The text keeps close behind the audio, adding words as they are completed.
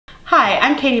Hi,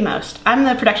 I'm Katie Moest. I'm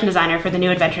the production designer for the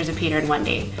New Adventures of Peter and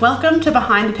Wendy. Welcome to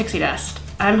Behind the Pixie Dust.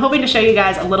 I'm hoping to show you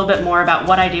guys a little bit more about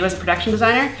what I do as a production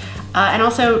designer, and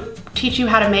also teach you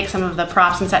how to make some of the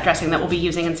props and set dressing that we'll be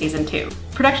using in season 2.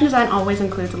 Production design always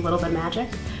includes a little bit of magic,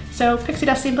 so pixie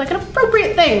dust seemed like an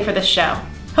appropriate thing for this show.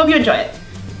 Hope you enjoy it.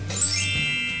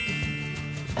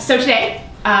 So today,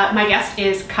 my guest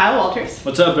is Kyle Walters.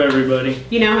 What's up, everybody?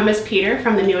 You know him as Peter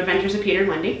from the New Adventures of Peter and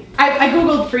Wendy. I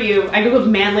googled for you. I googled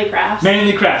manly crafts.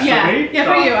 Manly crafts yeah, for me? Yeah,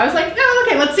 for you. I was like, oh,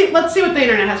 okay, let's see what the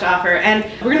internet has to offer, and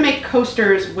we're gonna make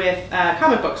coasters with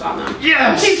comic books on them.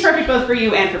 Yes. It seems perfect both for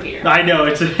you and for Peter. I know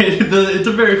it's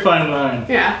a very fine line.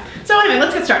 Yeah. So anyway,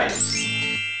 let's get started.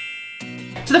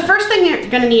 So the first thing you're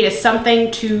gonna need is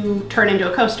something to turn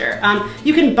into a coaster.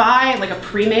 You can buy like a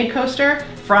pre-made coaster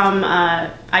from, I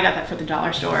got that for the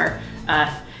dollar store.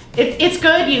 It's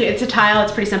good, it's a tile,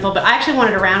 it's pretty simple, but I actually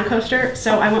wanted a round coaster,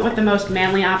 so I went with the most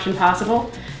manly option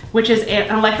possible, which is an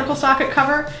electrical socket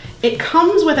cover. It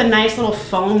comes with a nice little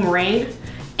foam ring,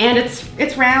 and it's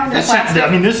round and plastic. I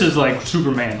mean, this is like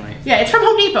super manly. Yeah, it's from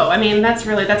Home Depot. I mean, that's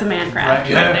a man craft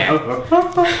right there.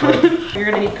 You're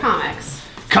gonna need comics.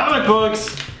 Comic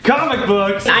books! Comic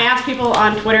books! I asked people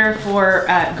on Twitter for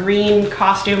green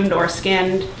costumed or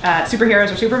skinned superheroes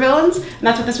or supervillains, and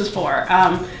that's what this was for.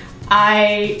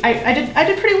 I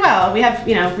did pretty well. We have,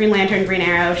 you know, Green Lantern, Green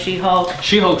Arrow, She-Hulk.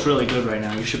 She-Hulk's really good right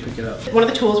now. You should pick it up. One of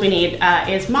the tools we need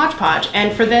is Mod Podge,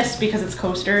 and for this, because it's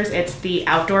coasters, it's the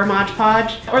outdoor Mod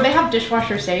Podge. Or they have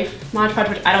dishwasher safe Mod Podge,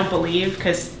 which I don't believe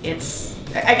because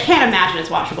I can't imagine it's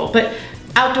washable, but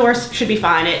outdoors should be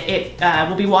fine. It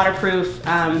will be waterproof.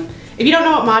 If you don't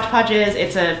know what Mod Podge is,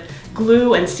 it's a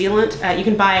glue and sealant. You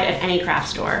can buy it at any craft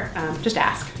store. Just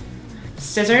ask.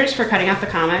 Scissors for cutting out the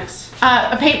comics.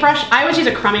 A paintbrush. I always use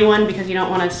a crummy one because you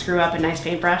don't want to screw up a nice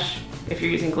paintbrush if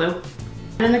you're using glue.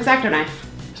 And an X-Acto knife.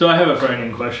 So I have a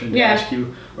frightening question to ask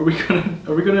you. Are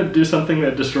we gonna do something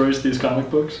that destroys these comic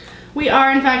books? We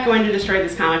are in fact going to destroy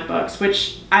these comic books,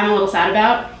 which I'm a little sad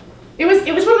about. It was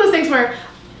one of those things where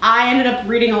I ended up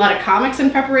reading a lot of comics in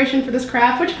preparation for this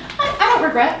craft, which I don't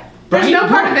regret. There's no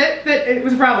part of it that it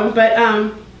was a problem,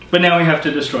 but now we have to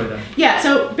destroy them. Yeah,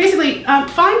 so basically,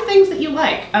 find things that you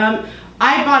like.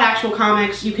 I bought actual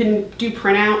comics. You can do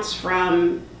printouts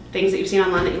from things that you've seen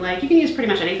online that you like. You can use pretty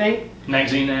much anything.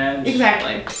 Magazine ads.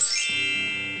 Exactly.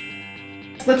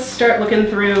 Let's start looking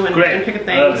through and pick at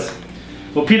things.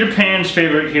 Well, Peter Pan's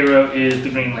favorite hero is the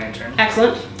Green Lantern.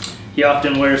 Excellent. He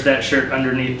often wears that shirt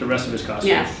underneath the rest of his costume.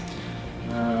 Yes.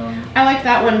 I like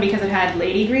that one because it had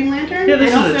Lady Green Lantern. Yeah,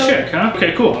 this is a chick, huh?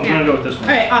 Okay, cool. I'm gonna go with this one.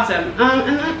 Alright, awesome.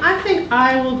 And then I think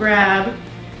I will grab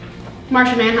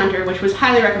Martian Manhunter, which was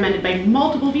highly recommended by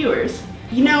multiple viewers.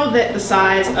 You know that the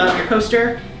size of your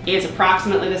coaster is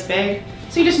approximately this big,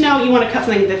 so you just know you want to cut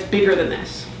something that's bigger than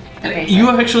this. Okay, so. You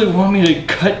actually want me to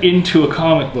cut into a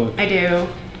comic book? I do.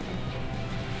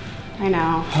 I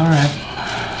know. Alright.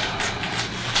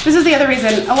 This is the other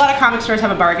reason. A lot of comic stores have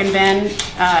a bargain bin.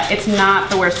 It's not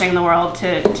the worst thing in the world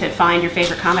to find your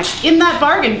favorite comics in that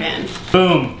bargain bin.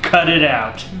 Boom, cut it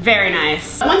out. Very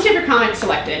nice. Once you have your comic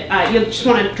selected, you'll just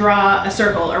want to draw a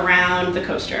circle around the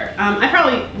coaster. I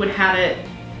probably would have it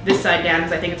this side down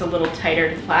because I think it's a little tighter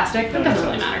to the plastic, but it doesn't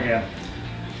really matter. Yeah.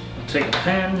 I'll take a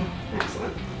pen.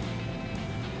 Excellent.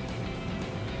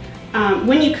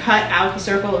 When you cut out the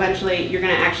circle, eventually you're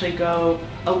going to actually go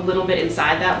a little bit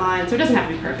inside that line, so it doesn't have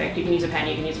to be perfect. You can use a pen,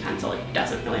 you can use a pencil, it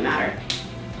doesn't really matter.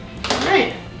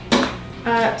 Alright,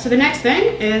 so the next thing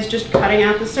is just cutting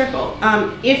out the circle.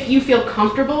 If you feel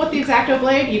comfortable with the X-Acto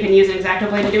blade, you can use an X-Acto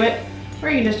blade to do it,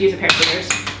 or you can just use a pair of scissors.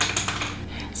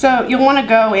 So you'll want to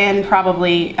go in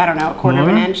probably, I don't know, a quarter of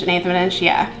an inch, an eighth of an inch,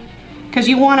 yeah. Because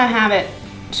you want to have it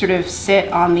sort of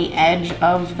sit on the edge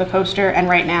of the coaster, and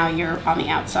right now you're on the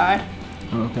outside.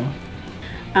 Okay.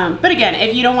 But again,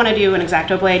 if you don't want to do an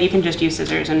X-Acto blade, you can just use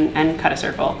scissors and cut a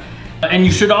circle. And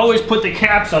you should always put the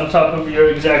caps on top of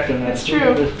your X-Acto knife. That's true.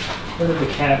 Where did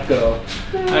the cap go?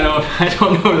 I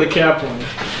don't know where the cap went.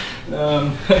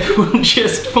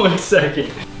 Just 1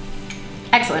 second.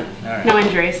 Excellent. Right. No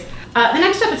injuries. The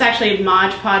next step is actually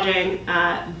Mod Podging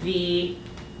the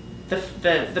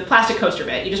plastic coaster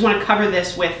bit. You just want to cover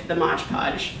this with the Mod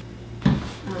Podge.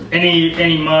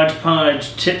 Any Mod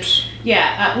Podge tips?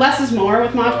 Yeah, less is more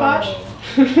with Mod Podge.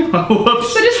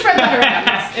 Whoops. So just spread that around.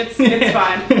 It's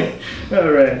fine.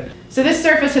 All right. So this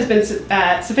surface has been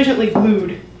sufficiently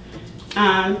glued.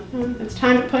 It's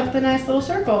time to put the nice little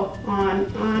circle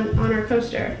on our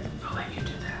coaster. I'll let you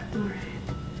do that. All right.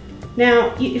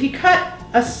 Now, if you cut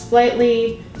a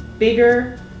slightly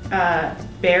bigger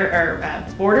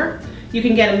border, you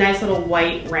can get a nice little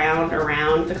white round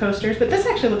around the coasters, but this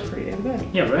actually looks pretty damn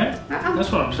looking good. Yeah, right?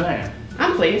 That's what I'm saying.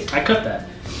 I'm pleased. I cut that.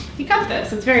 You cut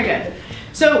this, it's very good.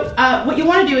 So what you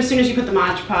want to do as soon as you put the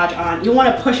Mod Podge on, you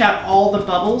want to push out all the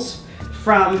bubbles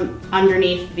from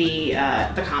underneath the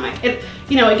comic. It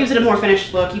gives it a more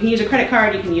finished look. You can use a credit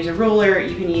card, you can use a ruler,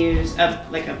 you can use a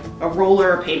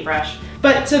roller or paintbrush.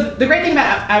 But so the great thing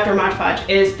about Outdoor Mod Podge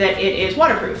is that it is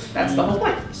waterproof. That's the whole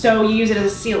point. So you use it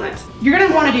as a sealant. You're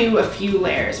gonna want to do a few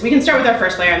layers. We can start with our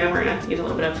first layer and then we're gonna use a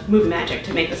little bit of movie magic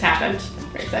to make this happen.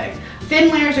 Very exciting.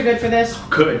 Thin layers are good for this.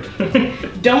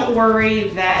 Good. Don't worry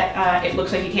that it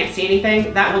looks like you can't see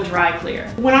anything. That will dry clear.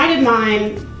 When I did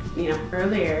mine,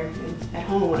 earlier at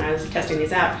home when I was testing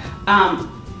these out,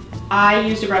 I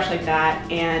used a brush like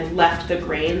that and left the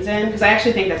grains in because I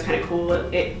actually think that's kind of cool.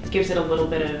 It gives it a little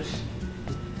bit of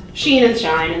sheen and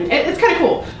shine, and it's kind of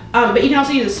cool. But you can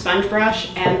also use a sponge brush,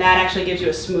 and that actually gives you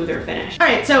a smoother finish. All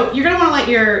right, so you're gonna want to let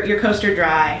your coaster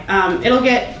dry. It'll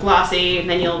get glossy, and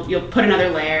then you'll put another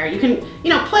layer. You can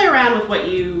play around with what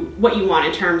you want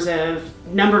in terms of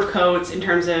number of coats, in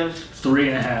terms of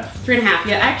 3.5. 3.5.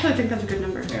 Yeah, I actually think that's a good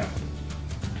number. Yeah.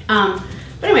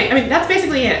 But anyway, I mean that's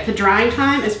basically it. The drying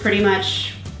time is pretty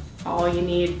much all you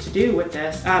need to do with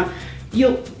this.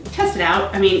 You'll test it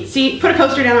out. I mean, put a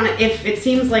coaster down on it. If it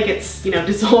seems like it's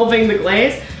dissolving the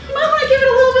glaze, you might want to give it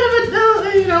a little bit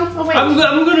of a wait.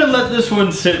 I'm gonna let this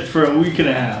one sit for a week and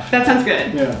a half. That sounds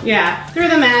good. Yeah. Yeah. Through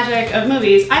the magic of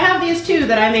movies, I have these two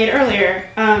that I made earlier.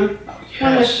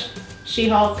 One with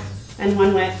She-Hulk and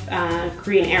one with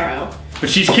Green Arrow. But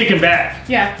she's kicking back.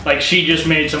 Yeah. Like she just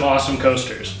made some awesome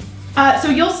coasters. So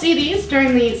you'll see these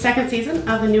during the second season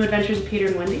of The New Adventures of Peter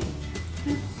and Wendy.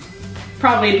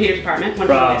 Probably in Peter's apartment,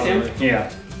 one I assume.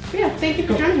 Yeah. Yeah, thank you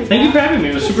for joining me. Thank you for having me,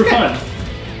 it was super fun.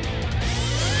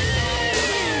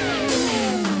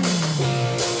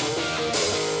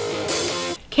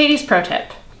 Katie's pro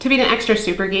tip. To be an extra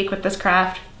super geek with this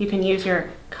craft, you can use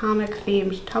your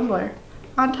comic-themed tumbler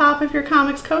on top of your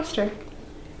comics coaster.